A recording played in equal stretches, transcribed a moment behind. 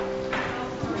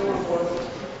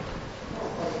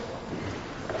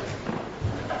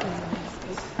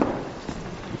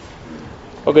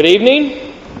Well, good evening.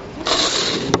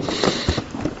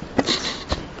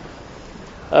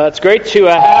 It's great to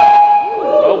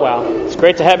it's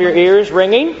great to have your ears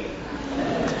ringing.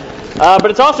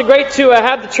 But it's also great to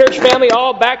have the church family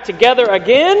all back together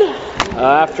again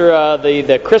after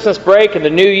the Christmas break and the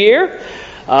New Year.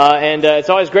 And it's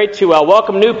always great to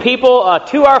welcome new people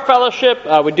to our fellowship.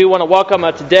 We do want to welcome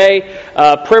today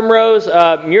Primrose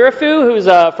Murafu, who's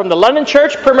from the London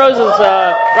Church. Primrose is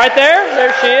right there.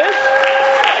 There she is.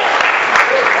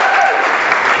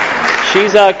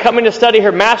 She's coming to study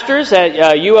her master's at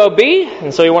UOB,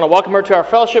 and so we want to welcome her to our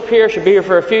fellowship here. She'll be here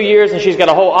for a few years, and she's got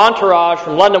a whole entourage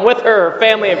from London with her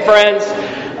family and friends.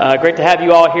 Great to have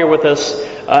you all here with us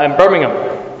in Birmingham.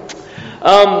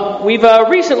 We've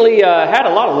recently had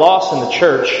a lot of loss in the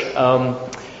church,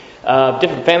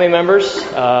 different family members,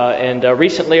 and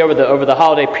recently over the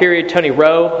holiday period, Tony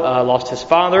Rowe lost his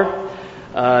father,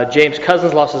 James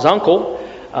Cousins lost his uncle,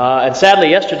 and sadly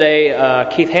yesterday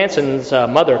Keith Hansen's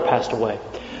mother passed away.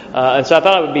 And so I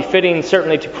thought it would be fitting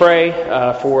certainly to pray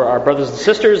for our brothers and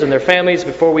sisters and their families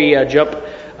before we jump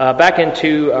back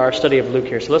into our study of Luke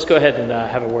here. So let's go ahead and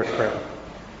have a word of prayer.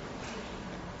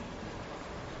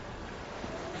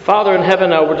 Father in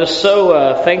heaven, we're just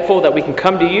so thankful that we can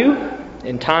come to you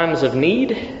in times of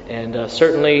need, and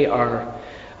certainly our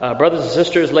brothers and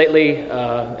sisters lately,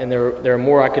 and there are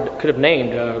more I could have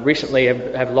named, recently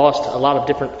have lost a lot of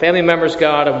different family members,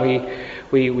 God, and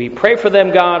we pray for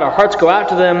them, God. Our hearts go out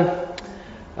to them,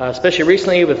 especially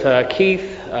recently with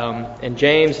Keith and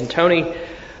James and Tony.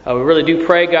 We really do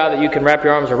pray, God, that you can wrap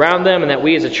your arms around them and that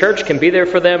we as a church can be there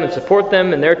for them and support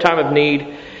them in their time of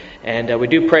need. And we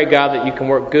do pray, God, that you can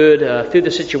work good through the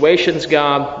situations,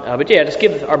 God. But just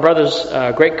give our brothers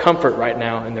great comfort right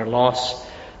now in their loss,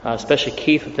 especially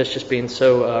Keith, with this just being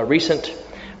so recent.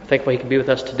 We're thankful he can be with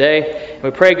us today. And we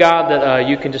pray, God, that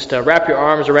you can just wrap your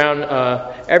arms around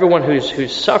everyone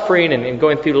who's suffering and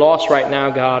going through loss right now,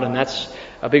 God. And that's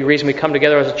a big reason we come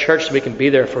together as a church, so we can be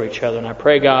there for each other. And I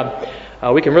pray, God,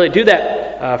 we can really do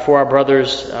that for our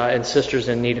brothers and sisters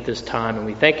in need at this time. And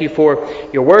we thank you for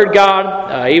your word,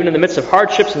 God. Even in the midst of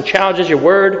hardships and challenges, your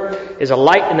word is a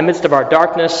light in the midst of our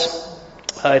darkness.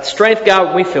 It's strength, God,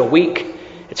 when we feel weak.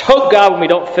 It's hope, God, when we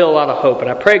don't feel a lot of hope. And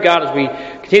I pray, God, as we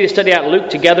continue to study out Luke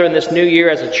together in this new year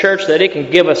as a church, that it can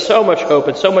give us so much hope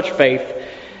and so much faith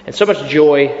and so much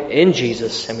joy in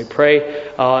Jesus. And we pray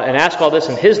and ask all this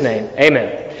in His name.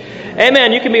 Amen.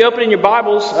 Amen. You can be opening your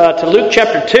Bibles to Luke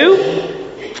chapter 2.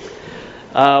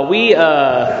 We,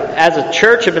 as a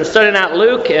church, have been studying out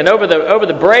Luke, and over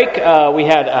the break, we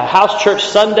had a house church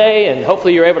Sunday, and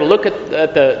hopefully you're able to look at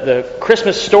the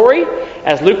Christmas story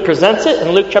as Luke presents it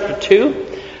in Luke chapter 2.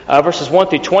 Verses 1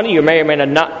 through 20. You may or may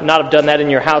not have done that in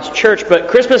your house church, but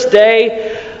Christmas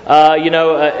Day,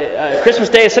 Christmas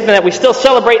Day is something that we still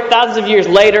celebrate thousands of years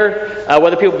later,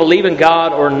 whether people believe in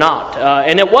God or not.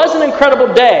 And it was an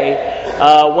incredible day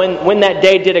when that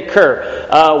day did occur.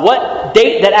 What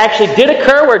date that actually did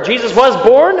occur, where Jesus was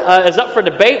born, is up for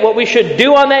debate. What we should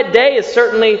do on that day is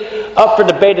certainly up for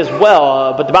debate as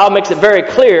well. But the Bible makes it very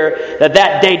clear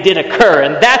that day did occur,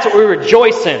 and that's what we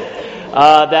rejoice in.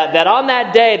 That on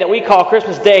that day that we call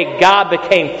Christmas Day, God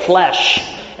became flesh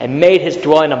and made His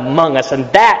dwelling among us. And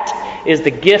that is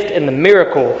the gift and the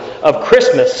miracle of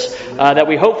Christmas that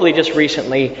we hopefully just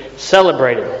recently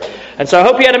celebrated. And so I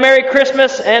hope you had a Merry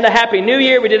Christmas and a Happy New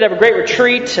Year. We did have a great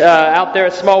retreat out there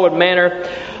at Smallwood Manor.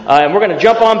 And we're going to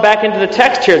jump on back into the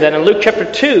text here then in Luke chapter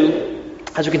 2.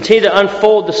 As we continue to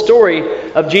unfold the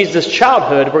story of Jesus'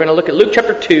 childhood, we're going to look at Luke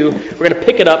chapter 2. We're going to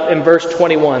pick it up in verse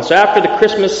 21. So after the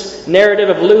Christmas narrative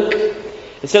of Luke,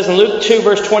 it says in Luke 2,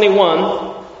 verse 21,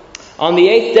 on the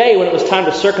 8th day, when it was time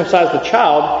to circumcise the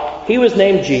child, he was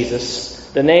named Jesus,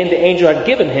 the name the angel had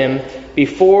given him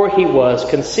before he was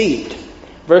conceived.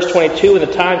 Verse 22, when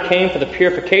the time came for the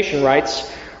purification rites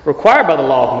required by the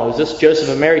law of Moses, Joseph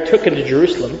and Mary took him to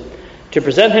Jerusalem to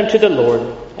present him to the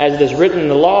Lord, as it is written in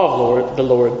the law of the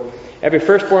Lord, every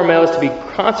firstborn male is to be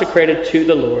consecrated to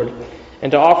the Lord,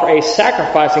 and to offer a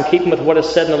sacrifice in keeping with what is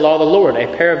said in the law of the Lord,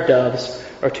 a pair of doves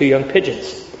or 2 young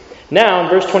pigeons. Now, in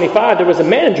verse 25, there was a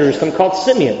man in Jerusalem called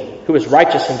Simeon, who was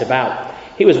righteous and devout.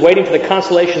 He was waiting for the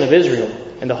consolation of Israel,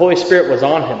 and the Holy Spirit was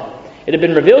on him. It had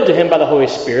been revealed to him by the Holy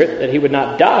Spirit that he would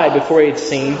not die before he had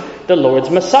seen the Lord's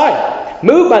Messiah.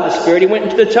 Moved by the Spirit, he went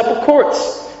into the temple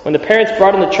courts. When the parents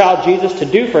brought in the child Jesus to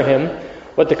do for him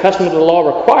what the custom of the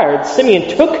law required,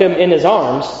 Simeon took him in his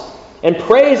arms and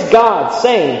praised God,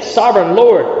 saying, Sovereign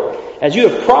Lord, as you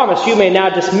have promised, you may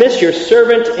now dismiss your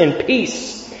servant in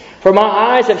peace. For my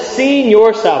eyes have seen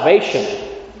your salvation,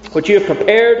 which you have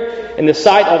prepared in the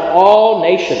sight of all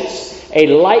nations, a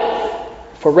light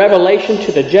for revelation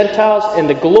to the Gentiles and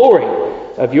the glory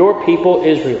of your people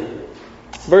Israel."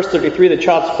 Verse 33, the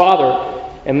child's father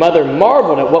and mother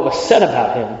marveled at what was said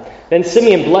about him. Then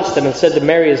Simeon blessed them and said to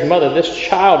Mary his mother, "This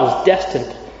child is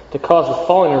destined to cause the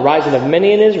falling and rising of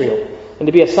many in Israel, and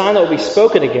to be a sign that will be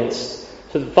spoken against,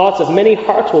 so the thoughts of many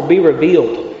hearts will be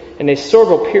revealed, and a sword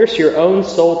will pierce your own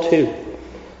soul too."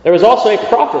 There was also a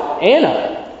prophet,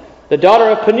 Anna, the daughter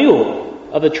of Penuel,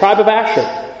 of the tribe of Asher.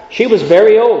 She was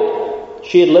very old.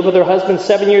 She had lived with her husband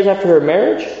 7 years after her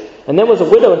marriage, and then was a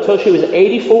widow until she was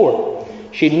 84.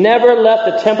 She never left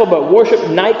the temple but worshipped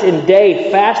night and day,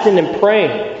 fasting and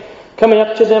praying. Coming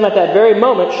up to them at that very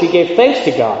moment, she gave thanks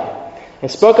to God and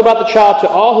spoke about the child to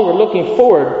all who were looking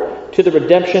forward to the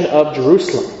redemption of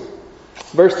Jerusalem.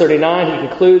 Verse 39, he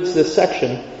concludes this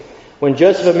section. When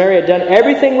Joseph and Mary had done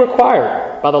everything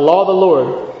required by the law of the Lord,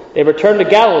 they returned to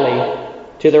Galilee,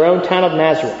 to their own town of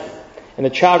Nazareth. And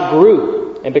the child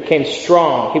grew and became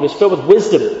strong. He was filled with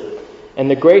wisdom, and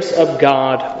the grace of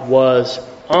God was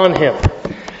on him.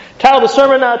 Title of the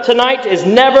sermon tonight is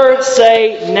Never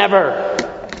Say Never.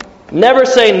 Never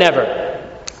say never.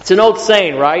 It's an old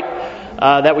saying, right?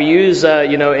 That we use,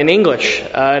 in English.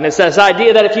 And it's this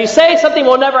idea that if you say something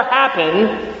will never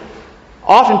happen,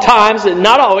 oftentimes,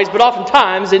 not always, but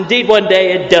oftentimes, indeed one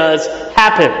day it does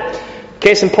happen.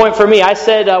 Case in point for me, I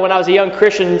said when I was a young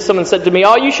Christian, someone said to me,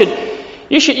 "Oh, you should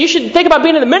think about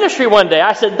being in the ministry one day."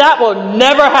 I said, "That will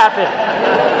never happen.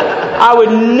 I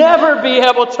would never be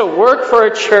able to work for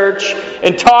a church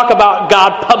and talk about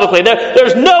God publicly.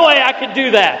 There's no way I could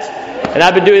do that." And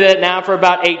I've been doing that now for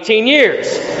about 18 years.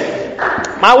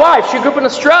 My wife, she grew up in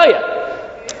Australia.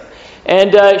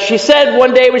 And she said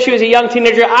one day when she was a young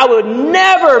teenager, "I would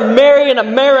never marry an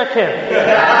American."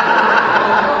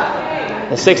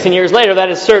 And 16 years later, that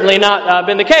has certainly not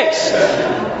been the case.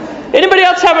 Anybody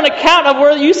else have an account of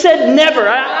where you said never?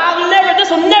 I'll never. This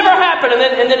will never happen,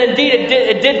 and then indeed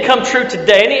it did come true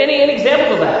today. Any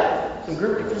examples of that? Some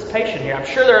group participation here. I'm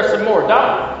sure there are some more. Don.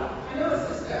 I know a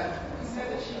sister who said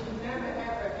that she would never,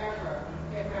 ever, ever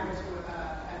get married to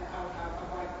a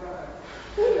white brother.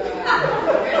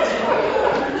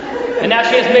 And now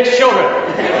she has mixed children.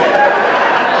 She's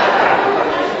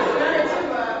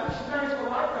married to a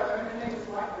white brother, and her name is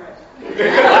White Bread.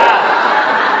 Wow.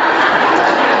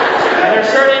 Their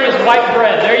surname is White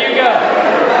Bread. There you go.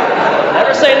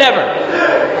 Never say never.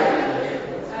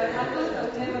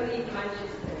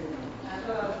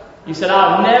 You said,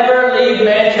 "I'll never leave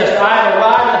Manchester. I have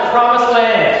arrived at the promised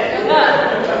land."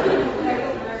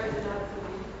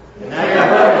 And now you're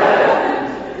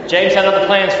married. James had other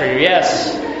plans for you.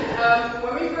 Yes.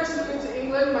 When we first moved into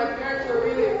England, my parents were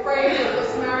really afraid of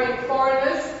us marrying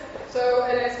foreigners. So,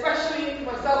 and especially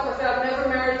myself, I said I've never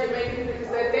married Jamaicans because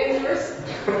they're dangerous.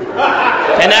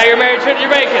 And now you're married to a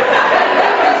Jamaican.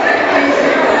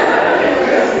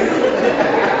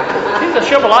 Seems to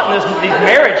show up a lot in these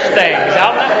marriage things,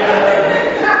 don't they?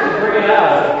 Bring it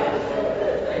out.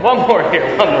 One more here.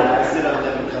 One more.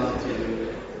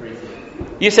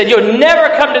 You said you'll never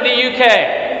come to the UK.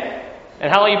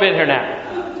 And how long have you been here now?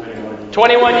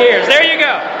 21 years. There you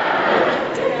go.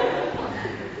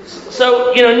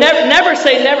 So, never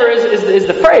say never is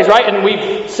the phrase, right? And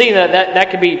we've seen that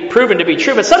can be proven to be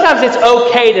true. But sometimes it's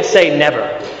okay to say never.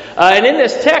 And in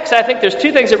this text, I think there's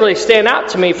two things that really stand out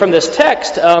to me from this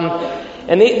text.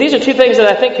 And these are two things that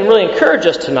I think can really encourage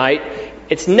us tonight.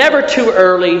 It's never too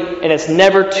early and it's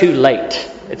never too late.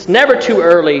 It's never too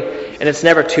early and it's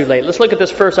never too late. Let's look at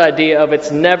this first idea of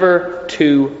it's never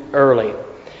too early.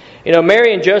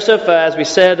 Mary and Joseph, as we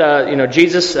said,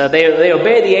 Jesus, they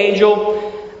obeyed the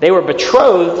angel. They were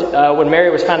betrothed when Mary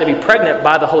was found to be pregnant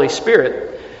by the Holy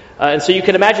Spirit. And so you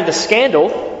can imagine the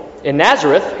scandal in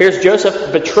Nazareth. Here's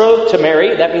Joseph betrothed to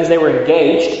Mary. That means they were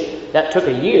engaged. That took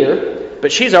a year.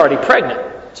 But she's already pregnant.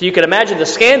 So you can imagine the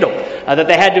scandal that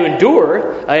they had to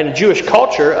endure in Jewish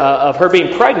culture of her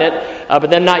being pregnant, but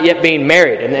then not yet being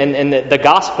married, and the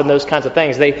gossip and those kinds of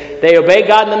things. They obey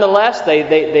God nonetheless.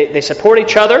 They support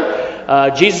each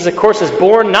other. Jesus, of course, is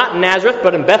born not in Nazareth,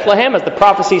 but in Bethlehem, as the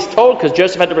prophecies told, because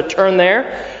Joseph had to return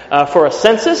there for a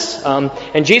census.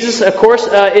 And Jesus, of course,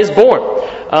 is born.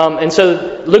 And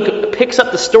so Luke picks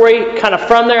up the story kind of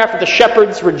from there after the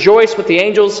shepherds rejoice with the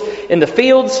angels in the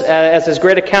fields, as his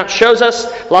great account shows us.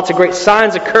 Lots of great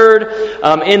signs occurred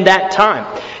in that time.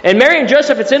 And Mary and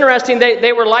Joseph, it's interesting,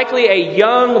 they were likely a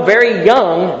young, very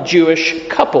young Jewish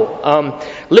couple.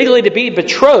 Legally to be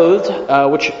betrothed,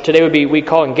 which today we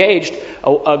call engaged,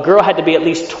 a girl had to be at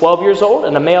least 12 years old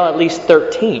and a male at least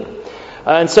 13.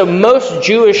 And so most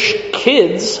Jewish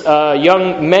kids,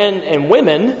 young men and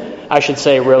women, I should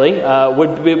say really,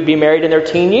 would be married in their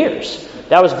teen years.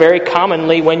 that was very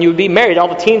commonly when you would be married. All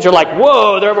the teens are like,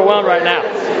 whoa, they're overwhelmed right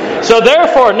now. So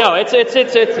therefore, no, it's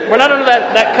we're not under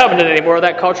that covenant anymore,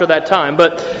 that culture, that time.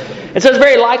 But it says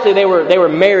very likely they were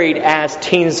married as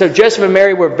teens. So Joseph and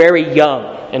Mary were very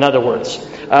young, in other words,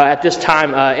 at this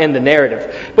time in the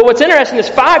narrative. But what's interesting is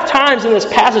 5 times in this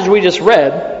passage we just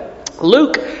read,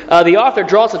 Luke, the author,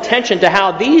 draws attention to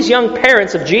how these young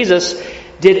parents of Jesus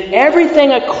did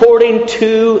everything according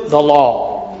to the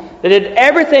law. They did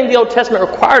everything the Old Testament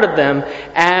required of them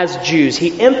as Jews.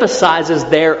 He emphasizes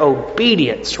their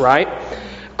obedience, right?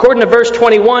 According to verse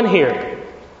 21 here,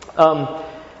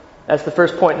 that's the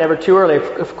first point, never too early.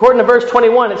 According to verse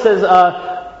 21, it says,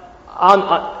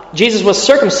 Jesus was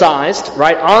circumcised,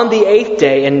 right, on the 8th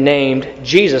day and named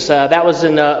Jesus. That was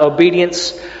in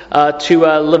obedience to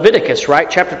Leviticus, right?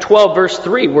 Chapter 12, verse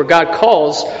 3, where God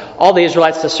calls all the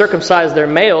Israelites to circumcise their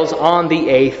males on the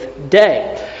 8th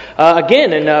day.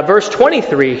 Again, in verse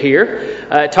 23 here,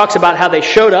 it talks about how they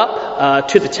showed up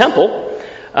to the temple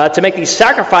to make these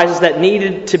sacrifices that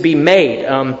needed to be made.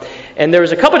 And there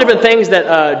was a couple of different things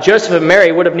that Joseph and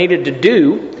Mary would have needed to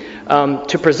do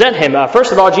to present him.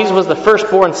 First of all, Jesus was the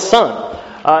firstborn son.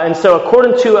 And so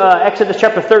according to Exodus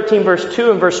chapter 13, verse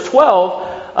 2 and verse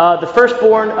 12, the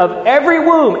firstborn of every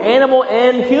womb, animal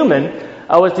and human,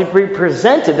 was to be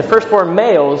presented, the firstborn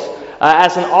males,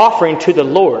 as an offering to the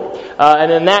Lord.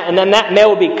 And then that male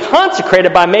would be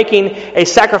consecrated by making a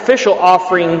sacrificial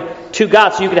offering to God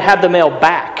so you could have the male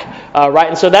back. Right?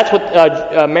 And so that's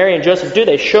what Mary and Joseph do.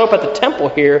 They show up at the temple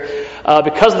here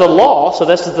because of the law. So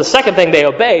this is the second thing they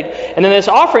obeyed. And then this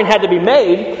offering had to be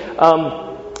made.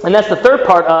 And that's the third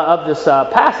part of this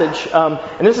passage.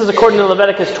 And this is according to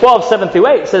Leviticus 12, 7 through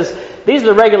 8. It says, these are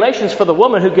the regulations for the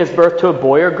woman who gives birth to a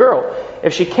boy or girl.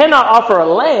 If she cannot offer a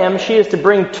lamb, she is to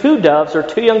bring 2 doves or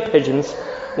 2 young pigeons,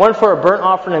 one for a burnt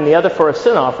offering and the other for a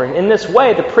sin offering. In this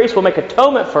way, the priest will make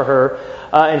atonement for her,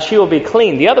 and she will be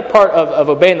clean. The other part of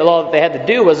obeying the law that they had to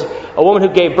do was a woman who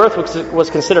gave birth was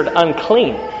considered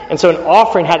unclean. And so an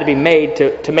offering had to be made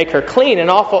to make her clean and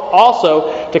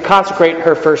also to consecrate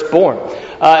her firstborn.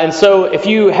 And so if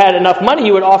you had enough money,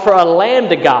 you would offer a lamb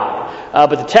to God.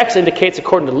 But the text indicates,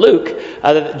 according to Luke,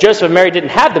 that Joseph and Mary didn't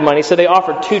have the money, so they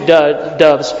offered 2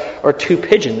 doves or 2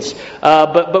 pigeons.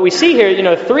 But we see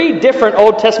here, 3 different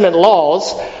Old Testament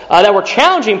laws that were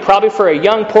challenging probably for a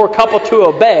young poor couple to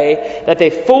obey, that they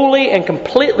fully and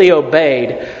completely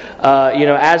obeyed,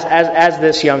 as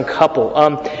this young couple.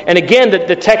 And again,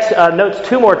 the text notes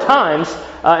 2 more times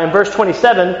in verse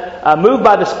 27, moved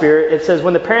by the Spirit, it says,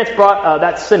 when the parents brought,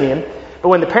 that's Simeon, but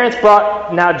when the parents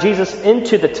brought now Jesus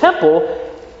into the temple,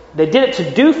 they did it to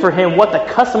do for him what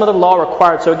the custom of the law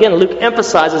required. So again, Luke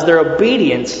emphasizes their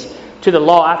obedience to the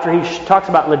law after he talks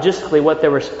about logistically what they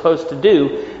were supposed to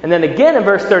do. And then again in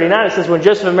verse 39 it says, when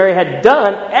Joseph and Mary had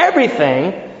done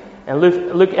everything, and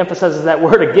Luke emphasizes that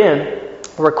word again,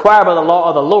 required by the law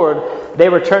of the Lord, they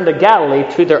returned to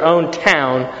Galilee to their own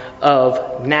town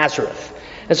of Nazareth.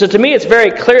 And so to me it's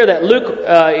very clear that Luke,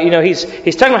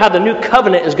 he's talking about how the new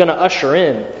covenant is going to usher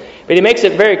in. But he makes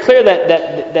it very clear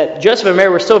that Joseph and Mary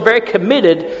were still very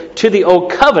committed to the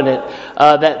old covenant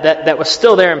that was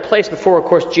still there in place before, of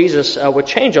course, Jesus would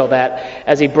change all that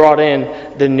as he brought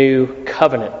in the new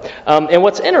covenant. And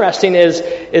what's interesting is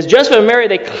Joseph and Mary,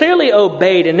 they clearly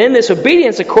obeyed. And in this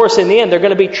obedience, of course, in the end, they're going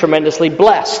to be tremendously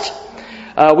blessed.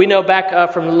 We know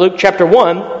back from Luke chapter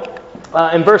 1,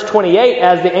 in verse 28,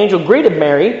 as the angel greeted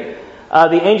Mary,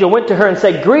 the angel went to her and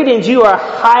said, "Greetings, you are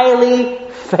highly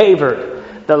favored.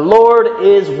 The Lord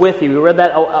is with you." We read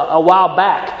that a while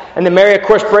back. And then Mary, of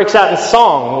course, breaks out in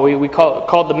song. We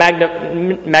called the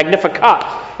Magnificat.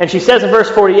 And she says in verse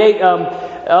 48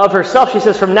 of herself, she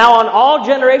says, "From now on, all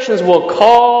generations will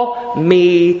call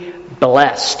me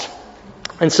blessed."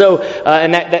 And so,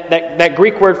 and that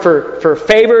Greek word for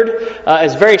favored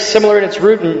is very similar in its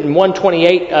root in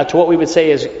 128 to what we would say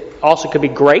is also could be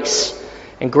grace.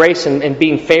 And grace and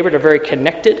being favored are very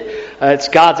connected. It's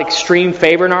God's extreme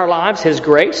favor in our lives, His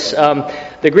grace.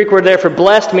 The Greek word there for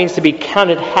blessed means to be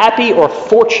counted happy or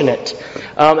fortunate.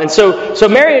 And so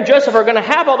Mary and Joseph are going to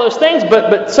have all those things,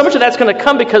 but so much of that's going to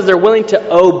come because they're willing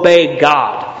to obey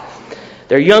God.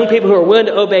 They're young people who are willing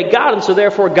to obey God, and so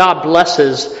therefore God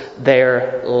blesses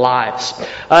their lives.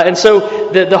 And so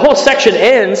the whole section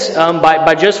ends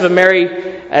by Joseph and Mary,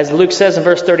 as Luke says in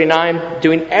verse 39,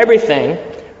 doing everything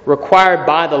required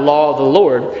by the law of the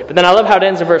Lord. But then I love how it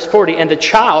ends in verse 40. And the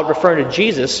child, referring to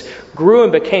Jesus, grew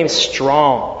and became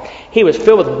strong. He was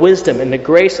filled with wisdom, and the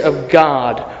grace of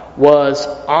God was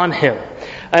on him.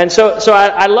 And so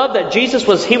I love that Jesus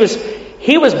was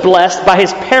blessed by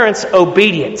his parents'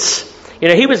 obedience.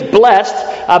 He was blessed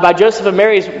by Joseph and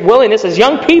Mary's willingness as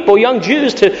young people, young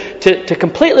Jews, to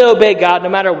completely obey God no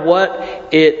matter what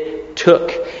it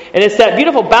took. And it's that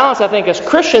beautiful balance, I think, as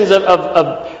Christians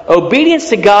of obedience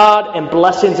to God and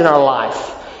blessings in our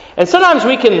life. And sometimes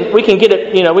we can get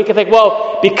it, we can think,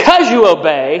 well, because you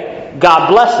obey, God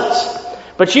blesses.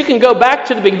 But you can go back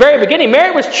to the very beginning.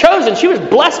 Mary was chosen. She was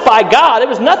blessed by God. It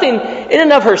was nothing in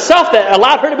and of herself that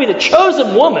allowed her to be the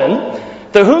chosen woman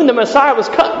through whom the Messiah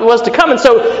was to come. And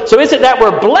so is it that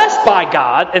we're blessed by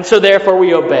God, and so therefore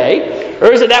we obey?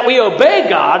 Or is it that we obey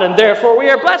God, and therefore we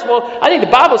are blessed? Well, I think the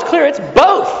Bible is clear. It's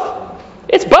both.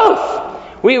 It's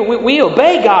both. We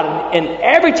obey God, and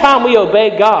every time we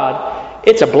obey God,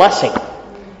 it's a blessing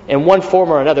in one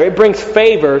form or another. It brings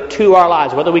favor to our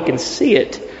lives, whether we can see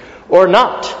it or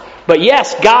not. But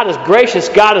yes, God is gracious.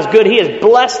 God is good. He has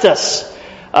blessed us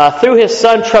through His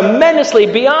Son tremendously,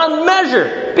 beyond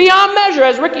measure. Beyond measure,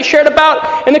 as Ricky shared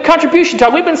about in the contribution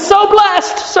time. We've been so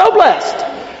blessed.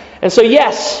 And so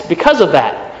yes, because of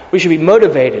that, we should be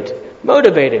motivated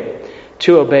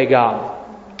to obey God.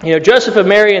 Joseph and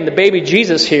Mary and the baby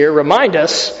Jesus here remind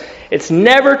us it's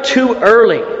never too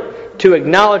early to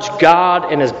acknowledge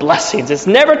God and His blessings. It's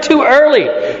never too early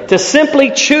to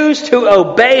simply choose to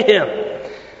obey Him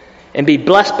and be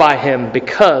blessed by Him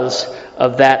because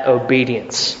of that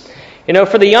obedience.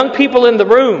 For the young people in the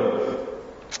room,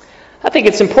 I think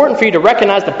it's important for you to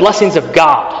recognize the blessings of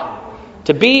God.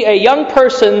 To be a young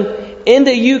person in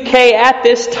the UK at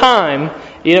this time,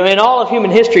 in all of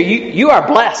human history, you are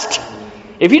blessed.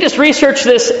 If you just research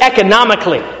this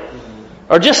economically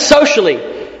or just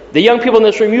socially, the young people in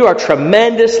this room, you are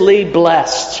tremendously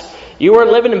blessed. You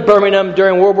weren't living in Birmingham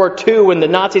during World War II when the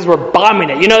Nazis were bombing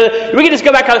it. We can just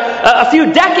go back a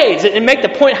few decades and make the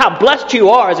point how blessed you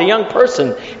are as a young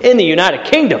person in the United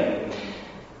Kingdom.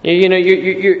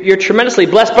 You're tremendously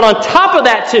blessed. But on top of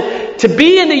that, to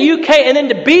be in the UK and then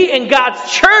to be in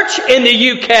God's church in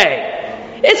the UK,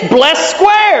 it's blessed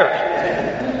squared.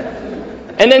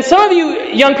 And then some of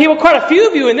you young people, quite a few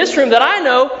of you in this room that I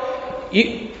know,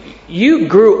 you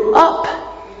grew up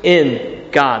in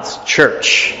God's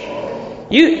church.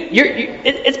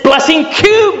 It's blessing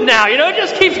cubed now. It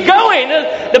just keeps going.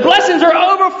 The blessings are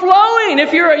overflowing.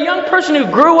 If you're a young person who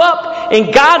grew up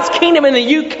in God's kingdom in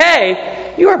the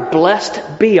UK, you are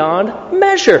blessed beyond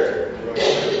measure.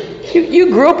 You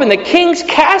grew up in the king's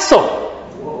castle.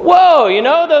 Whoa,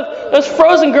 those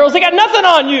frozen girls, they got nothing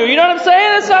on you. You know what I'm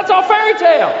saying? That's all fairy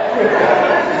tale.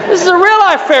 This is a real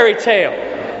life fairy tale.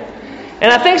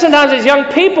 And I think sometimes as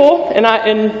young people, and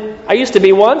I used to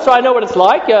be one, so I know what it's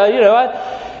like.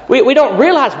 We don't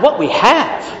realize what we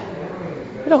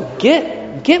have. We don't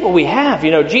get what we have.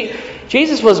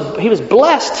 Jesus was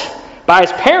blessed by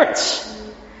His parents.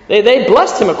 They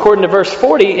blessed Him according to verse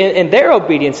 40 in their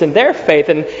obedience and their faith.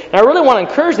 And I really want to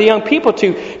encourage the young people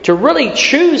to really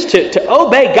choose to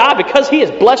obey God because He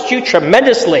has blessed you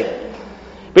tremendously.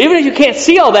 But even if you can't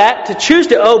see all that, to choose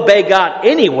to obey God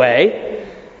anyway.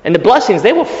 And the blessings,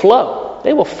 they will flow.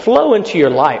 They will flow into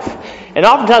your life. And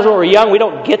oftentimes when we're young, we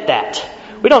don't get that.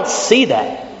 We don't see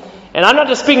that. And I'm not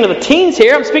just speaking to the teens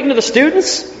here. I'm speaking to the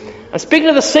students. I'm speaking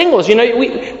to the singles.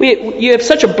 You have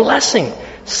such a blessing.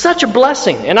 Such a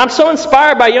blessing. And I'm so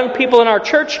inspired by young people in our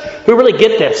church who really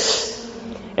get this.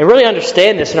 And really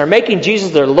understand this. And are making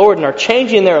Jesus their Lord. And are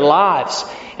changing their lives.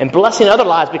 And blessing other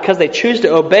lives because they choose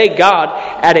to obey God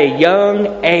at a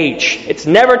young age. It's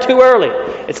never too early.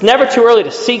 It's never too early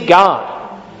to seek God.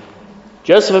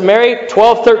 Joseph and Mary,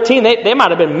 12, 13, they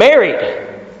might have been married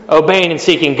obeying and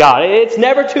seeking God. It's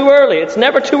never too early. It's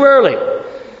never too early.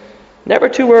 Never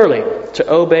too early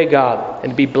to obey God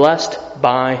and to be blessed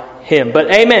by Him.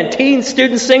 But amen. Teens,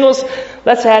 students, singles,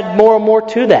 let's add more and more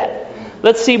to that.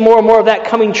 Let's see more and more of that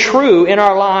coming true in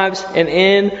our lives and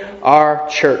in our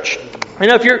church.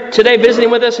 If you're today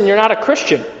visiting with us and you're not a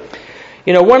Christian,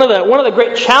 one of the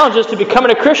great challenges to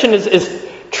becoming a Christian is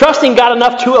trusting God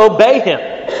enough to obey Him.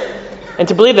 And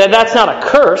to believe that that's not a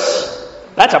curse,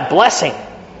 that's a blessing.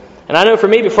 And I know for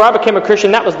me, before I became a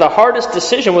Christian, that was the hardest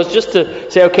decision, was just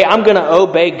to say, okay, I'm going to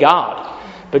obey God.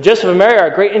 But Joseph and Mary are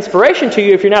a great inspiration to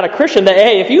you if you're not a Christian, that,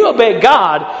 hey, if you obey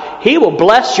God, He will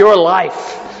bless your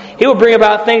life. He will bring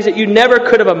about things that you never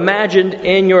could have imagined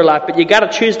in your life. But you got to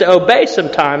choose to obey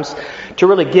sometimes to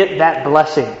really get that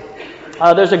blessing.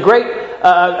 There's a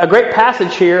great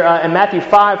passage here in Matthew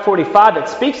 5:45 that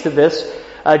speaks to this.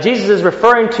 Jesus is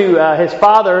referring to His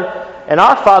Father and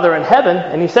our Father in heaven,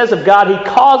 and He says of God, He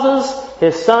causes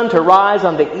His sun to rise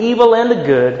on the evil and the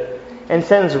good, and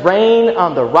sends rain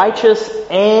on the righteous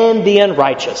and the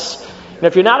unrighteous. And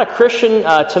if you're not a Christian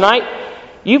tonight,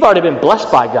 you've already been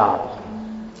blessed by God.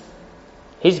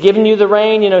 He's given you the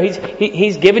rain,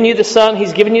 He's given you the sun,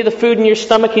 He's given you the food in your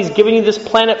stomach, He's given you this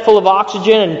planet full of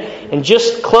oxygen and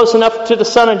just close enough to the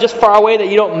sun and just far away that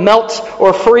you don't melt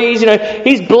or freeze.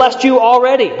 He's blessed you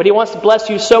already, but He wants to bless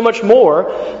you so much more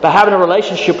by having a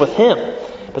relationship with Him.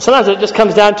 But sometimes it just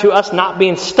comes down to us not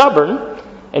being stubborn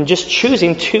and just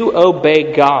choosing to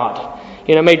obey God.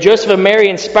 May Joseph and Mary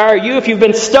inspire you, if you've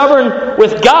been stubborn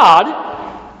with God,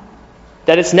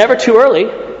 that it's never too early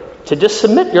to just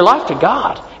submit your life to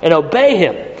God and obey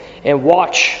Him and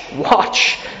watch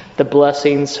the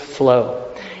blessings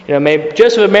flow. May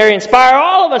Joseph and Mary inspire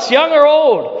all of us, young or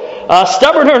old,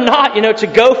 stubborn or not, to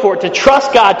go for it, to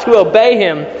trust God, to obey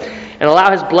Him, and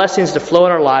allow His blessings to flow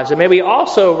in our lives. And may we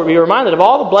also be reminded of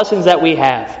all the blessings that we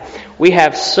have. We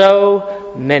have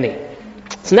so many.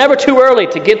 It's never too early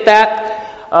to get that.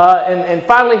 And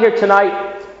finally here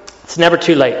tonight, it's never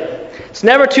too late. It's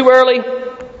never too early.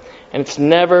 And it's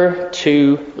never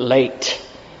too late.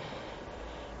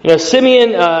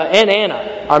 Simeon and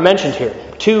Anna are mentioned here.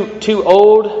 Two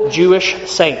old Jewish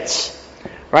saints.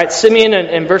 Right? Simeon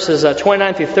in verses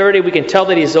 29 through 30, we can tell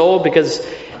that he's old because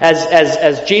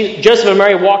as Joseph and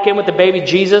Mary walk in with the baby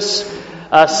Jesus,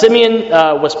 Simeon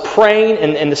was praying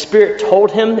and the Spirit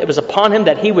told him, it was upon him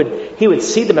that he would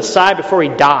see the Messiah before he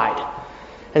died.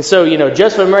 And so,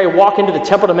 Joseph and Mary walk into the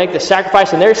temple to make the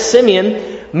sacrifice, and there's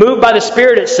Simeon, moved by the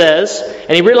Spirit, it says,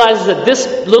 and he realizes that this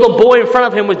little boy in front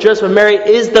of him with Joseph and Mary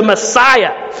is the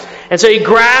Messiah. And so he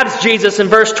grabs Jesus in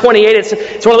verse 28.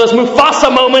 It's one of those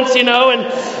Mufasa moments,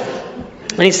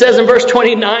 and he says in verse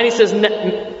 29, he says,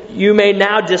 "You may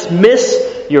now dismiss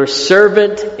your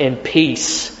servant in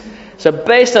peace." So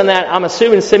based on that, I'm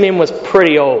assuming Simeon was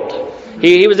pretty old.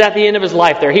 He was at the end of his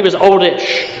life there. He was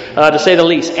oldish, to say the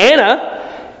least. Anna,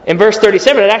 in verse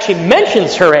 37, it actually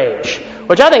mentions her age,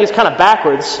 which I think is kind of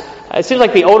backwards. It seems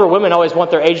like the older women always want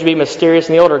their age to be mysterious,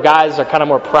 and the older guys are kind of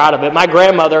more proud of it. My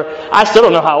grandmother, I still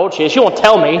don't know how old she is. She won't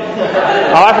tell me.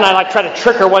 My wife and I tried to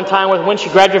trick her one time with when she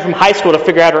graduated from high school to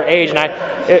figure out her age,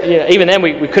 and even then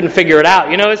we couldn't figure it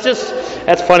out. It's just,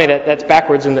 that's funny that's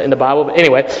backwards in the Bible. But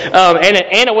anyway,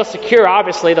 Anna was secure.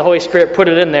 Obviously, the Holy Spirit put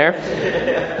it in there.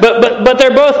 But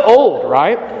they're both old,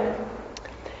 right?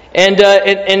 And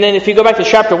then if you go back to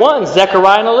chapter 1,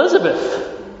 Zechariah and Elizabeth,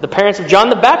 the parents of John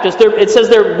the Baptist, it says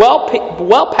they're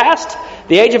well past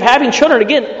the age of having children.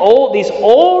 Again, these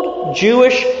old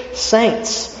Jewish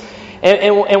saints.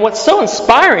 And what's so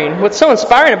inspiring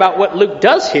about what Luke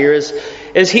does here is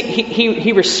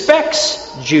he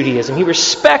respects Judaism. He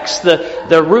respects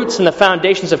the roots and the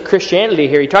foundations of Christianity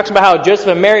here. He talks about how Joseph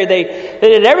and Mary, they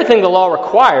did everything the law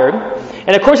required.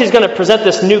 And of course he's going to present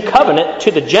this new covenant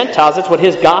to the Gentiles. That's what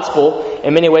his gospel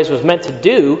in many ways was meant to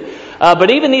do.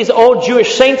 But even these old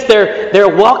Jewish saints, they're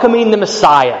welcoming the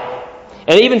Messiah.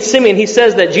 And even Simeon, he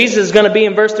says that Jesus is going to be,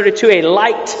 in verse 32, a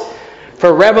light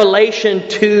for revelation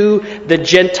to the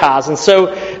Gentiles. And so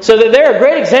they're a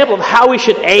great example of how we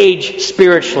should age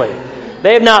spiritually.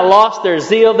 They have not lost their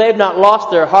zeal. They have not lost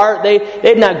their heart.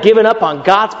 They've not given up on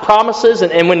God's promises.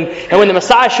 And when the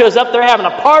Messiah shows up, they're having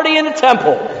a party in the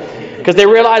temple because they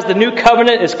realize the new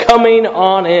covenant is coming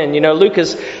on in.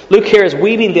 Luke here is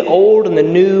weaving the old and the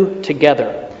new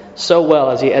together so well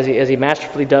as he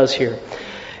masterfully does here.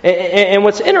 And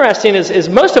what's interesting is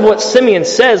most of what Simeon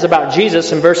says about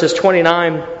Jesus in verses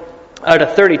 29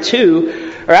 to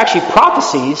 32 are actually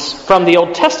prophecies from the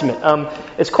Old Testament.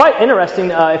 It's quite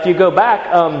interesting if you go back.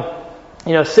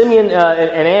 Simeon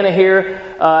and Anna here,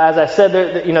 as I said,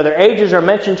 their ages are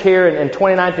mentioned here in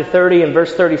 29 to 30 and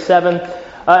verse 37.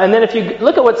 And then if you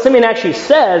look at what Simeon actually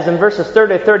says in verses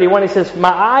 30 to 31, he says, "My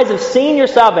eyes have seen your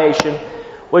salvation,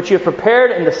 which you have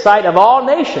prepared in the sight of all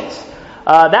nations."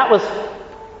 That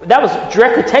was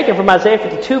directly taken from Isaiah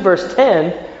 52, verse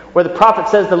 10, where the prophet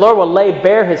says, "The Lord will lay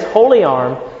bare His holy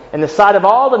arm in the sight of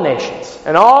all the nations,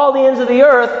 and all the ends of the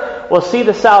earth will see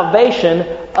the salvation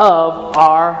of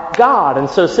our God." And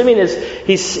so Simeon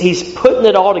he's putting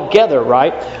it all together,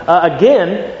 right?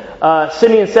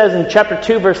 Simeon says in chapter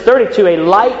 2, verse 32,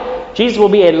 Jesus will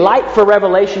be a light for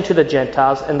revelation to the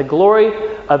Gentiles and the glory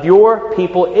of your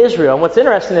people Israel. And what's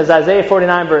interesting is Isaiah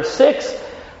 49, verse 6,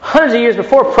 hundreds of years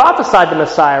before, prophesied the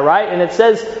Messiah, right? And it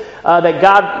says that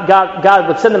God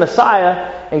would send the Messiah,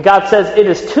 and God says, "It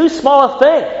is too small a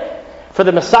thing for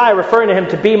the Messiah," referring to Him,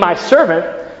 "to be my servant,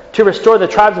 to restore the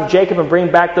tribes of Jacob and bring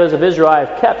back those of Israel I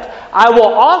have kept. I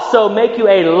will also make you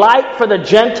a light for the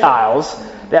Gentiles,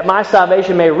 that my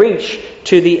salvation may reach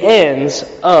to the ends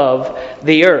of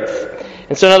the earth."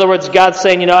 And so in other words, God's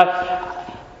saying,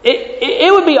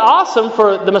 It would be awesome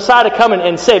for the Messiah to come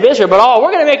and save Israel, but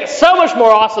we're going to make it so much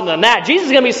more awesome than that. Jesus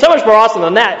is going to be so much more awesome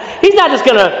than that. He's not just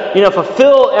going to,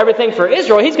 fulfill everything for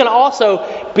Israel. He's going to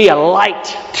also be a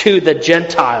light to the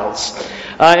Gentiles.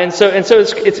 And so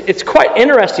it's quite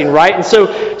interesting, right? And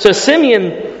so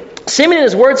Simeon and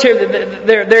his words here,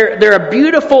 they're a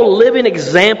beautiful living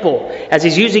example as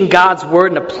he's using God's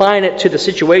word and applying it to the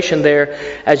situation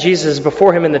there as Jesus is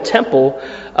before him in the temple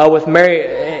with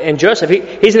Mary and Joseph.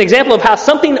 He's an example of how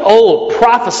something old,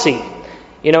 prophecy,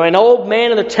 an old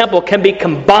man in the temple can be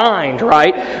combined,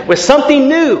 right, with something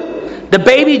new. The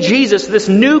baby Jesus, this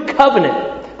new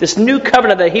covenant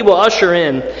that he will usher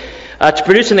in to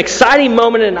produce an exciting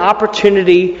moment and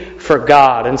opportunity for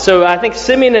God. And so I think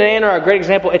Simeon and Anna are a great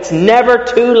example. It's never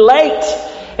too late.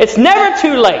 It's never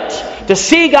too late to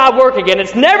see God work again.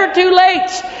 It's never too late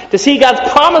to see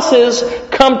God's promises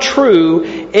come true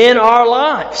in our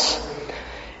lives.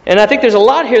 And I think there's a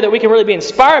lot here that we can really be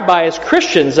inspired by as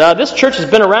Christians. This church has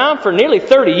been around for nearly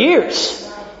 30 years.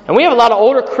 And we have a lot of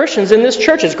older Christians in this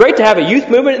church. It's great to have a youth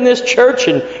movement in this church,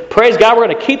 and praise God, we're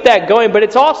going to keep that going. But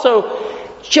it's also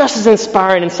just as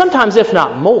inspiring, and sometimes if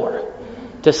not more,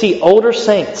 to see older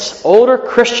saints, older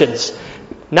Christians,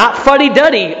 not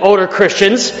fuddy-duddy older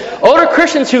Christians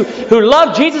who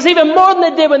love Jesus even more than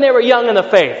they did when they were young in the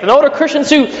faith, and older Christians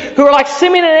who are like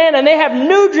Simeon and Anna, and they have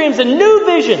new dreams and new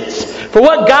visions for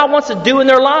what God wants to do in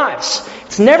their lives.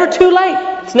 It's never too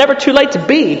late. It's never too late to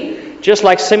be just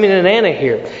like Simeon and Anna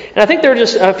here. And I think there are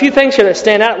just a few things here that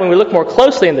stand out when we look more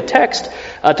closely in the text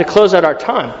to close out our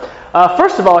time.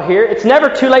 First of all here, it's never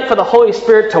too late for the Holy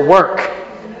Spirit to work.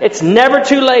 It's never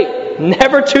too late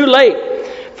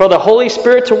for the Holy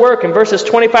Spirit to work. In verses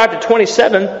 25 to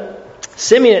 27,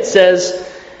 Simeon, it says,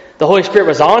 the Holy Spirit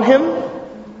was on him.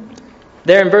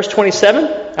 There in verse 25.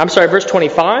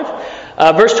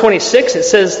 Verse 26, it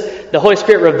says, the Holy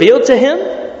Spirit revealed to him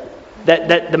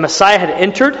that the Messiah had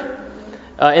entered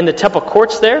in the temple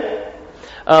courts there.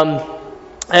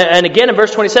 And again in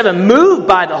verse 27, moved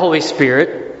by the Holy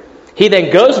Spirit, he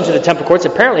then goes into the temple courts.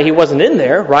 Apparently he wasn't in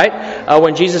there, right,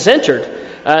 when Jesus entered.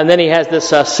 And then he has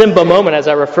this Simba moment, as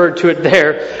I referred to it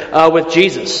there, with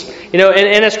Jesus. And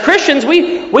as Christians,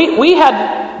 we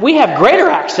have greater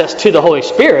access to the Holy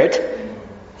Spirit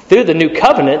through the new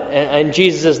covenant in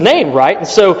Jesus' name, right? And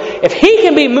so if he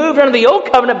can be moved under the old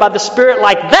covenant by the Spirit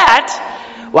like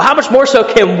that, well, how much more so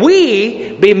can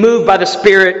we be moved by the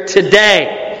Spirit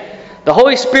today? The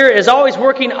Holy Spirit is always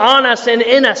working on us and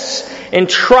in us and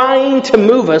trying to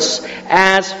move us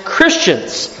as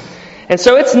Christians. And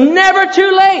so it's never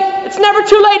too late. It's never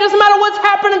too late. It doesn't matter what's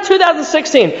happened in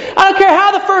 2016. I don't care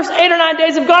how the first 8 or 9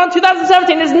 days have gone in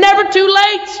 2017. It's never too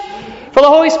late for the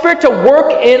Holy Spirit to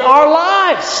work in our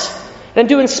lives and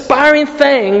do inspiring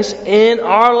things in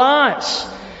our lives.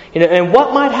 And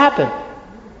what might happen?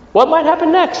 What might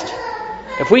happen next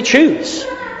if we choose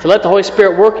to let the Holy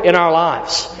Spirit work in our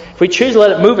lives? If we choose to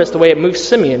let it move us the way it moved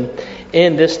Simeon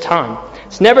in this time.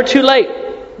 It's never too late.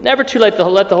 Never too late to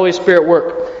let the Holy Spirit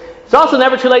work. It's also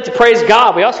never too late to praise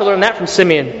God. We also learned that from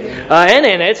Simeon and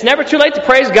Anna. It's never too late to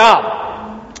praise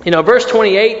God. Verse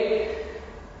 28,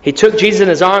 he took Jesus in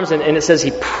his arms and it says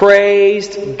he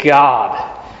praised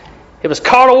God. It was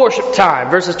call to worship time,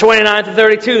 verses 29 to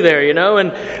 32 there,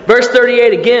 And verse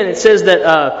 38 again, it says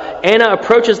that Anna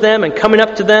approaches them and coming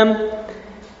up to them,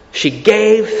 she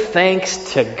gave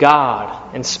thanks to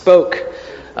God and spoke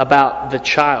about the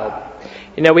child.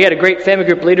 We had a great family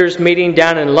group leaders meeting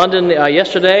down in London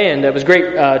yesterday, and it was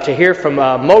great to hear from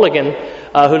Mulligan,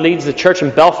 who leads the church in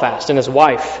Belfast, and his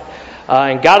wife.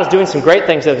 And God is doing some great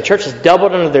things there. The church has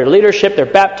doubled under their leadership. They're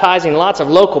baptizing lots of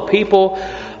local people.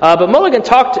 But Mulligan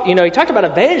talked, he talked about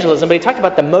evangelism, but he talked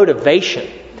about the motivation.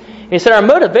 And he said our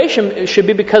motivation should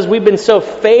be because we've been so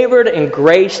favored and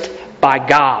graced by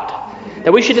God.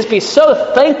 That we should just be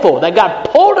so thankful that God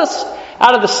pulled us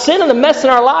out of the sin and the mess in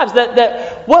our lives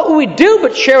that what would we do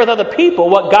but share with other people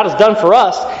what God has done for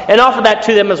us and offer that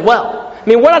to them as well.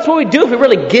 What else would we do if we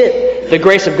really get the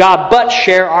grace of God but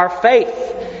share our faith?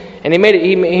 And he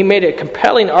made a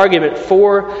compelling argument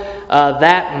for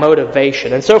that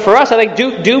motivation. And so for us, I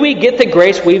think, do we get the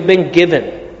grace we've been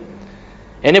given?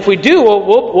 And if we do,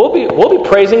 we'll be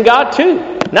praising God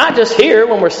too. Not just here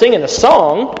when we're singing a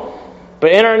song,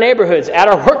 but in our neighborhoods, at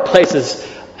our workplaces,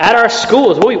 at our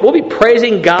schools, we'll be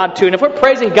praising God too. And if we're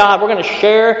praising God, we're going to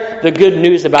share the good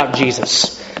news about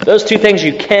Jesus. Those two things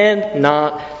you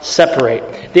cannot separate.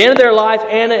 At the end of their life,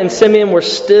 Anna and Simeon were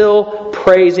still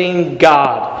praising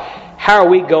God. How are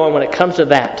we going when it comes to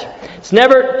that? It's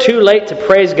never too late to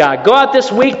praise God. Go out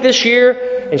this week, this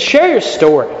year, and share your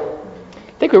story.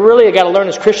 I think we really got to learn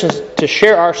as Christians to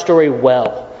share our story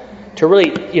well. to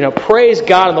really, praise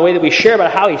God in the way that we share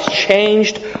about how He's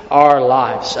changed our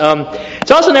lives.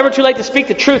 It's also never too late to speak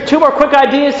the truth. 2 more quick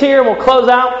ideas here and we'll close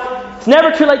out. It's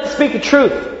never too late to speak the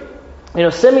truth.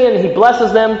 Simeon, he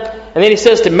blesses them, and then he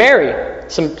says to Mary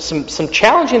some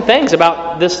challenging things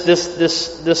about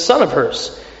this son of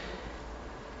hers.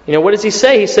 What does he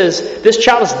say? He says, this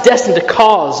child is destined to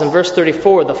cause, in verse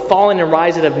 34, the falling and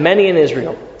rising of many in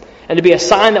Israel, and to be a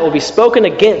sign that will be spoken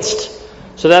against,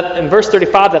 so that, in verse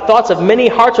 35, the thoughts of many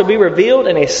hearts will be revealed,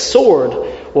 and a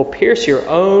sword will pierce your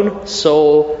own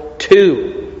soul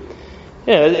too.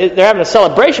 They're having a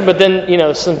celebration, but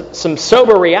then, some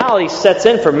sober reality sets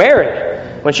in for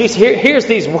Mary. When she hears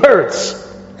these words,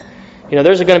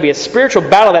 there's going to be a spiritual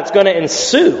battle that's going to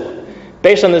ensue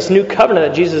based on this new covenant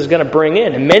that Jesus is going to bring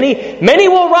in. And many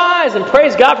will rise and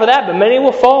praise God for that, but many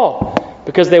will fall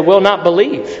because they will not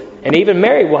believe. And even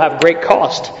Mary will have great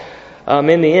cost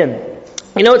in the end.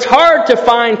 It's hard to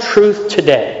find truth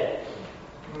today.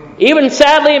 Even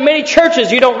sadly, in many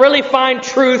churches, you don't really find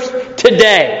truth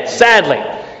today, sadly.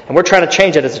 And we're trying to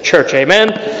change it as a church, amen?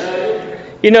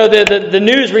 The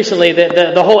news recently,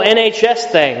 the whole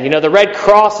NHS thing, the Red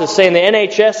Cross is saying the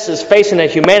NHS is facing a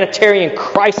humanitarian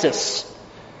crisis.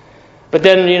 But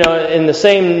then, in the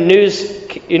same news,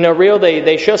 reel,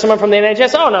 they show someone from the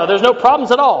NHS, oh no, there's no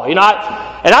problems at all. And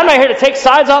I'm not here to take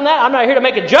sides on that. I'm not here to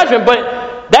make a judgment,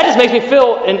 but that just makes me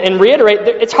feel and reiterate,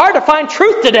 it's hard to find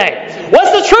truth today.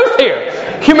 What's the truth here?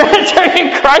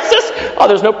 Humanitarian crisis? Oh,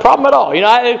 there's no problem at all.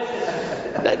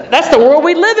 That's the world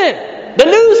we live in. The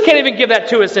news can't even give that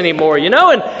to us anymore, And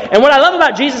what I love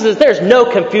about Jesus is there's no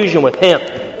confusion with Him.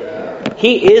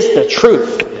 He is the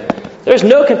truth. There's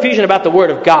no confusion about the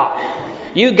Word of God.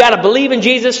 You've got to believe in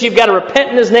Jesus, you've got to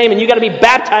repent in His name, and you've got to be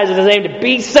baptized in His name to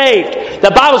be saved.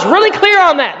 The Bible's really clear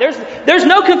on that. There's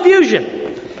no confusion.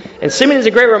 And Simeon is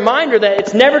a great reminder that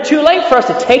it's never too late for us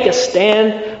to take a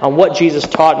stand on what Jesus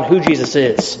taught and who Jesus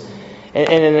is. And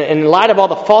in light of all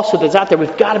the falsehood that's out there,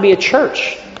 we've got to be a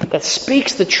church that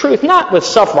speaks the truth, not with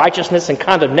self-righteousness and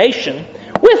condemnation,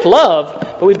 with love,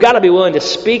 but we've got to be willing to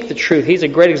speak the truth. He's a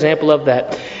great example of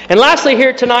that. And lastly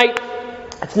here tonight,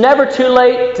 it's never too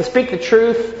late to speak the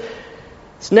truth.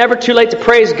 It's never too late to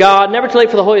praise God, never too late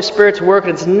for the Holy Spirit to work,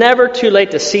 and it's never too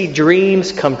late to see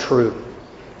dreams come true.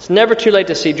 It's never too late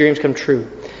to see dreams come true.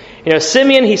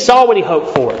 Simeon, he saw what he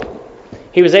hoped for.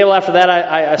 He was able, after that,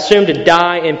 I assume, to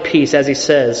die in peace, as he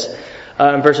says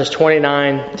in verses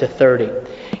 29 to 30.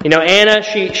 Anna,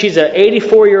 she's an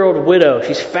 84-year-old widow.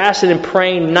 She's fasting and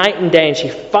praying night and day, and she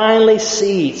finally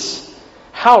sees.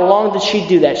 How long did she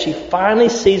do that? She finally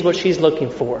sees what she's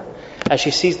looking for as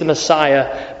she sees the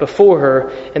Messiah before her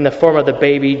in the form of the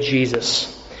baby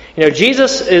Jesus.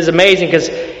 Jesus is amazing because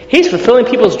He's fulfilling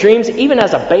people's dreams even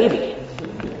as a baby.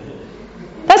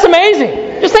 That's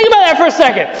amazing. Just think about that for a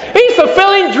second. He's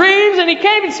fulfilling dreams and He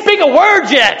can't even speak a word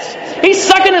yet. He's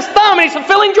sucking His thumb and He's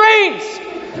fulfilling dreams.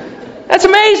 That's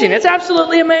amazing. It's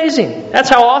absolutely amazing. That's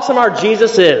how awesome our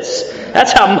Jesus is.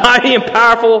 That's how mighty and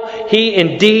powerful He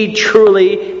indeed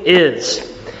truly is.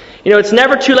 It's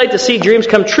never too late to see dreams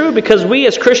come true because we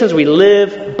as Christians, we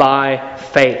live by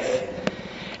faith.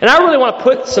 And I really want to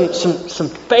put some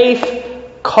faith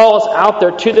calls out there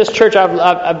to this church.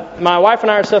 My wife and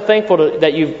I are so thankful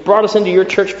that you've brought us into your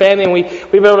church family, and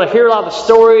we've been able to hear a lot of the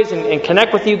stories and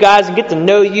connect with you guys and get to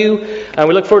know you.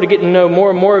 We look forward to getting to know more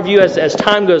and more of you as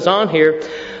time goes on here.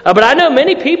 But I know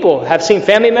many people have seen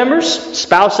family members,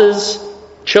 spouses,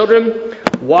 children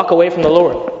walk away from the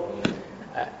Lord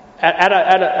at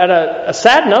a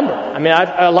sad number. I mean,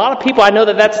 a lot of people, I know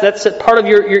that's part of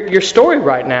your story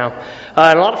right now.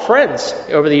 And a lot of friends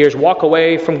over the years walk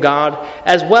away from God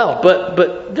as well.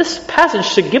 But this passage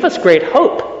should give us great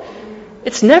hope.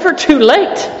 It's never too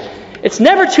late. It's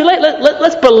never too late.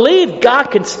 Let's believe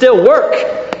God can still work.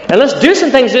 And let's do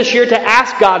some things this year to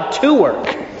ask God to work.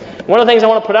 One of the things I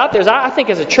want to put out there is I think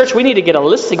as a church we need to get a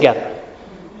list together.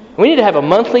 We need to have a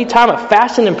monthly time of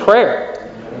fasting and prayer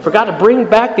for God to bring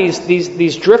back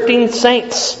these drifting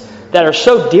saints that are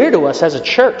so dear to us as a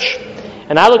church.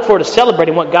 And I look forward to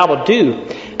celebrating what God will do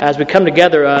as we come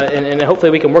together, and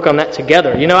hopefully we can work on that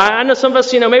together. I know some of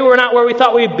us, maybe we're not where we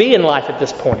thought we'd be in life at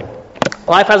this point.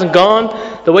 Life hasn't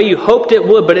gone the way you hoped it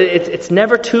would, but it's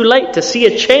never too late to see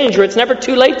a change, or it's never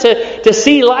too late to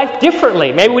see life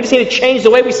differently. Maybe we just need to change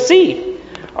the way we see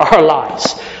our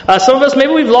lives. Some of us,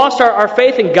 maybe we've lost our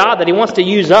faith in God, that He wants to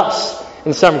use us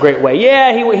in some great way.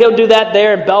 Yeah, he'll do that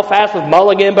there in Belfast with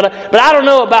Mulligan, but I don't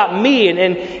know about me.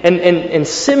 And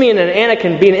Simeon and Anna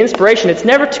can be an inspiration. It's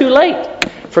never too late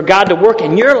for God to work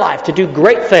in your life, to do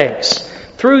great things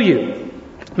through you.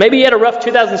 Maybe you had a rough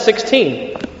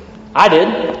 2016. I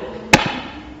did.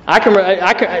 I can,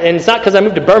 and it's not because I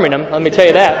moved to Birmingham, let me tell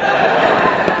you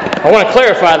that. I want to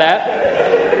clarify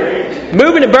that.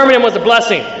 Moving to Birmingham was a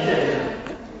blessing.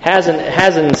 Has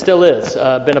and still is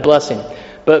been a blessing.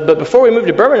 But before we moved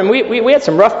to Birmingham, we had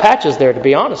some rough patches there, to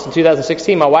be honest. In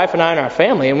 2016, my wife and I and our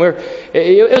family, and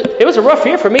it was a rough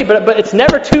year for me. But it's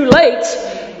never too late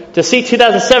to see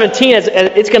 2017 as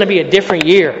it's going to be a different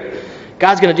year.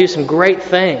 God's going to do some great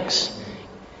things.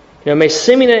 May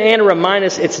Simeon and Anna remind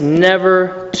us it's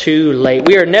never too late.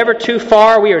 We are never too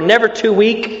far. We are never too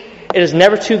weak. It is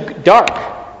never too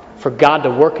dark for God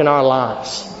to work in our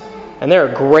lives. And they're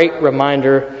a great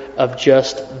reminder of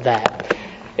just that.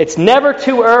 It's never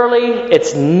too early.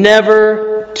 It's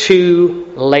never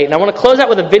too late. And I want to close out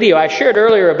with a video I shared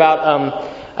earlier about,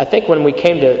 I think when we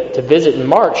came to visit in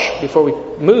March before we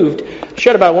moved, I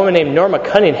shared about a woman named Norma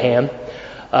Cunningham.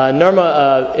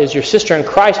 Norma is your sister in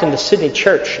Christ in the Sydney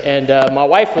church. And my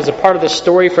wife was a part of this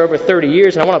story for over 30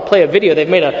 years. And I want to play a video. They've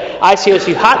made an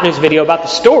ICOC Hot News video about the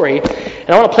story. And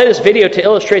I want to play this video to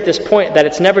illustrate this point that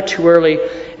it's never too early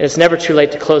and it's never too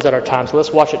late to close out our time. So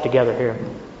let's watch it together here.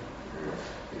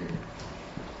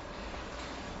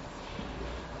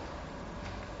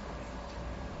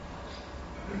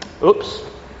 Oops.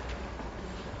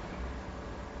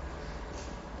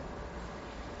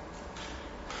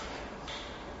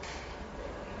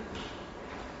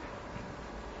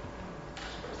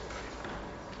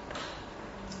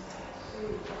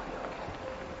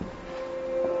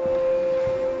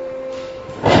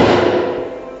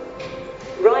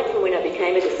 Right from when I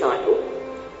became a disciple,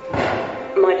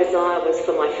 my desire was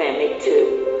for my family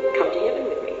to come to heaven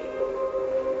with me.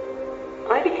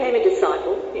 I became a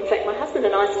disciple. In fact, my husband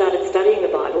and I started studying the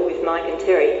Bible with Mike and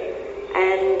Terry,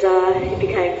 and it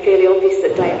became fairly obvious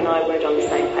that Dave and I weren't on the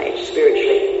same page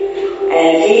spiritually.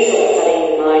 And he started studying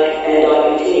with Mike, and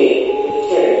I continued with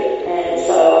Terry. And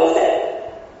so I was at,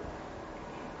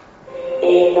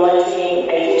 in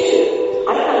 1982.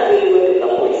 I can't really work with the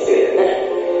Holy Spirit, but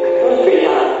it was pretty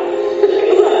hard.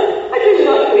 I couldn't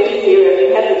like really hear and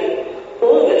having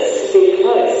all of us to be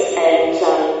close and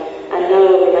know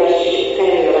a relationship,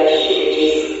 family relationship with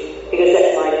Jesus, because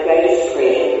that's my greatest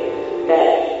prayer,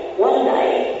 that one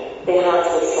day their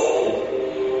hearts will soften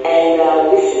and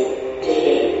they'll listen to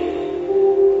Him.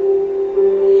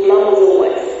 Mum was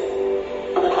always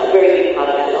a very big part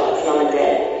of our lives, Mum and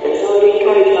Dad, and so I would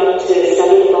encourage Mum to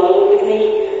study the Bible with me,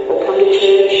 or come to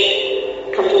church,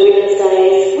 come to Women's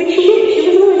Days, which she did.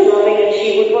 She was always loving and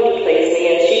she would want to please me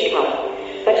and she'd come.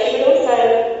 But she would also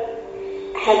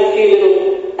have a few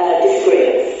little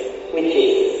disagreements with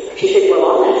Jesus. She said, well,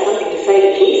 I'll have something to say to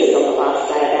Jesus on the last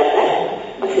day about that.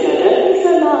 I said, I don't think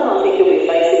so, Mum. I think you'll be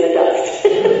facing the dust.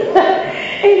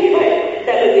 Anyway,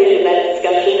 that was the end of that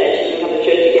discussion, and she didn't come to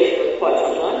church again for quite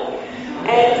some time.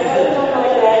 And so it went on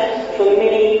like that for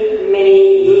many, many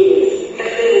years. But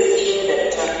there was a chair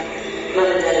that Mum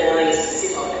and Dad and I used to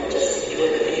sit on and just enjoy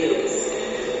the view. It was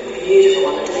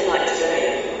beautiful on a day like today.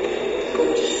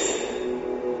 Gorgeous.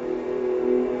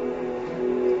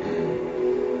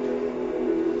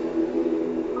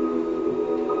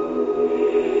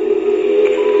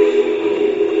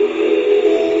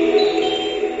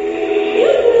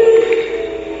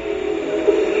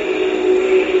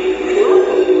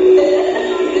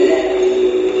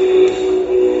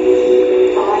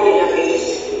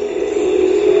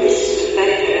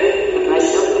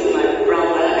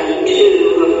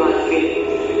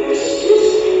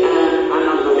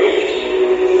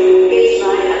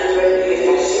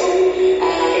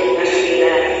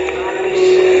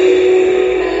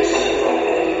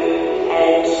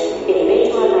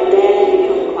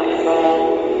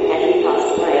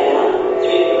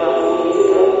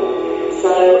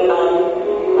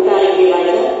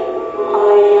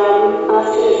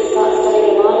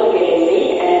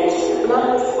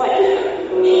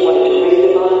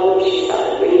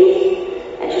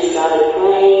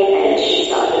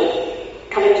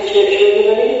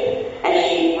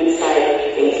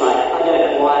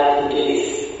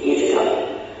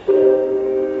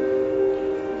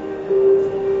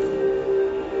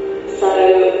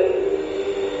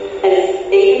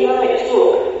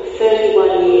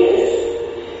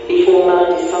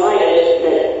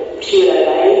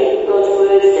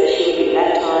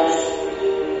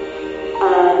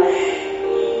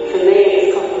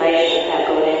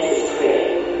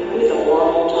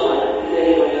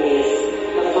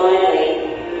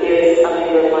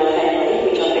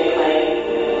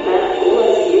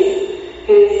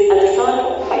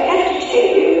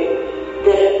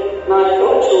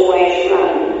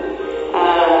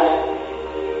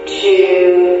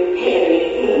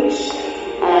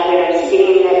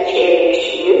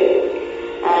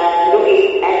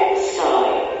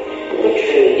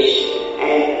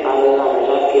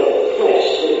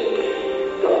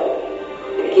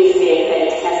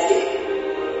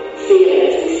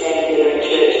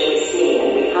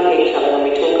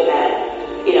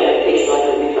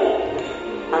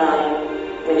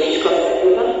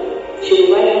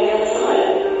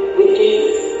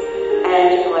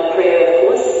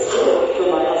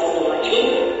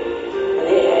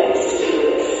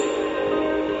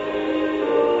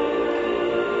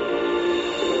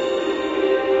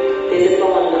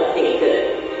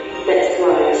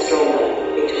 stronger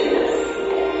between us.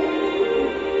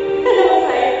 And I'll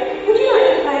say, would you like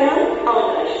to play another? Oh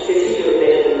no, she says, you do it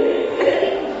better than me.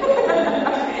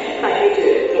 Like you do,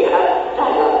 yeah, I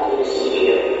love to listen to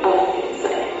you. Oh, so,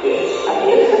 yes, I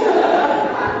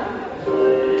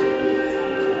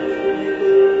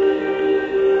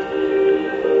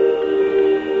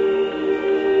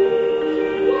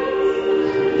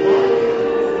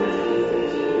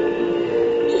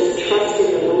just trust in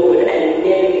the Lord and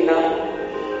never give up.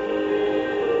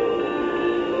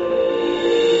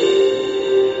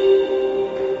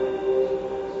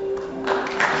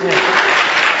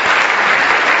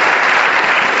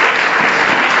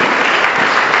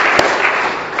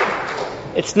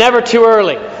 It's never too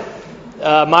early.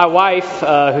 My wife,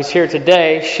 who's here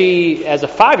today, she, as a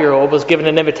 5-year-old, was given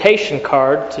an invitation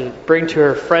card to bring to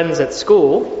her friends at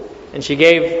school. And she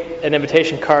gave an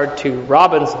invitation card to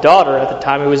Robin's daughter at the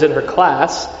time, who was in her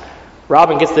class.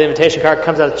 Robin gets the invitation card,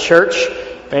 comes out of church.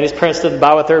 Mandy's parents stood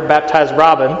by with her, baptized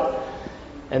Robin.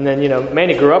 And then,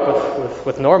 Mandy grew up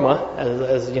with Norma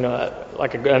as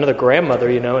like another grandmother,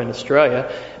 in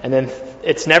Australia. And then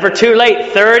it's never too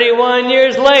late. 31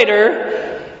 years later,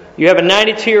 you have a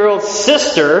 92-year-old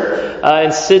sister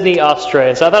in Sydney, Australia.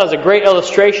 And so I thought it was a great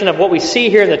illustration of what we see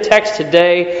here in the text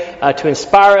today to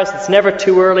inspire us. It's never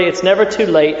too early. It's never too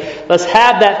late. Let's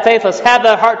have that faith. Let's have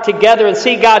that heart together and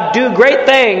see God do great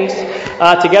things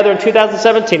together in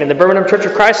 2017. And the Birmingham Church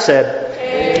of Christ said,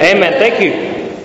 Amen. Thank you.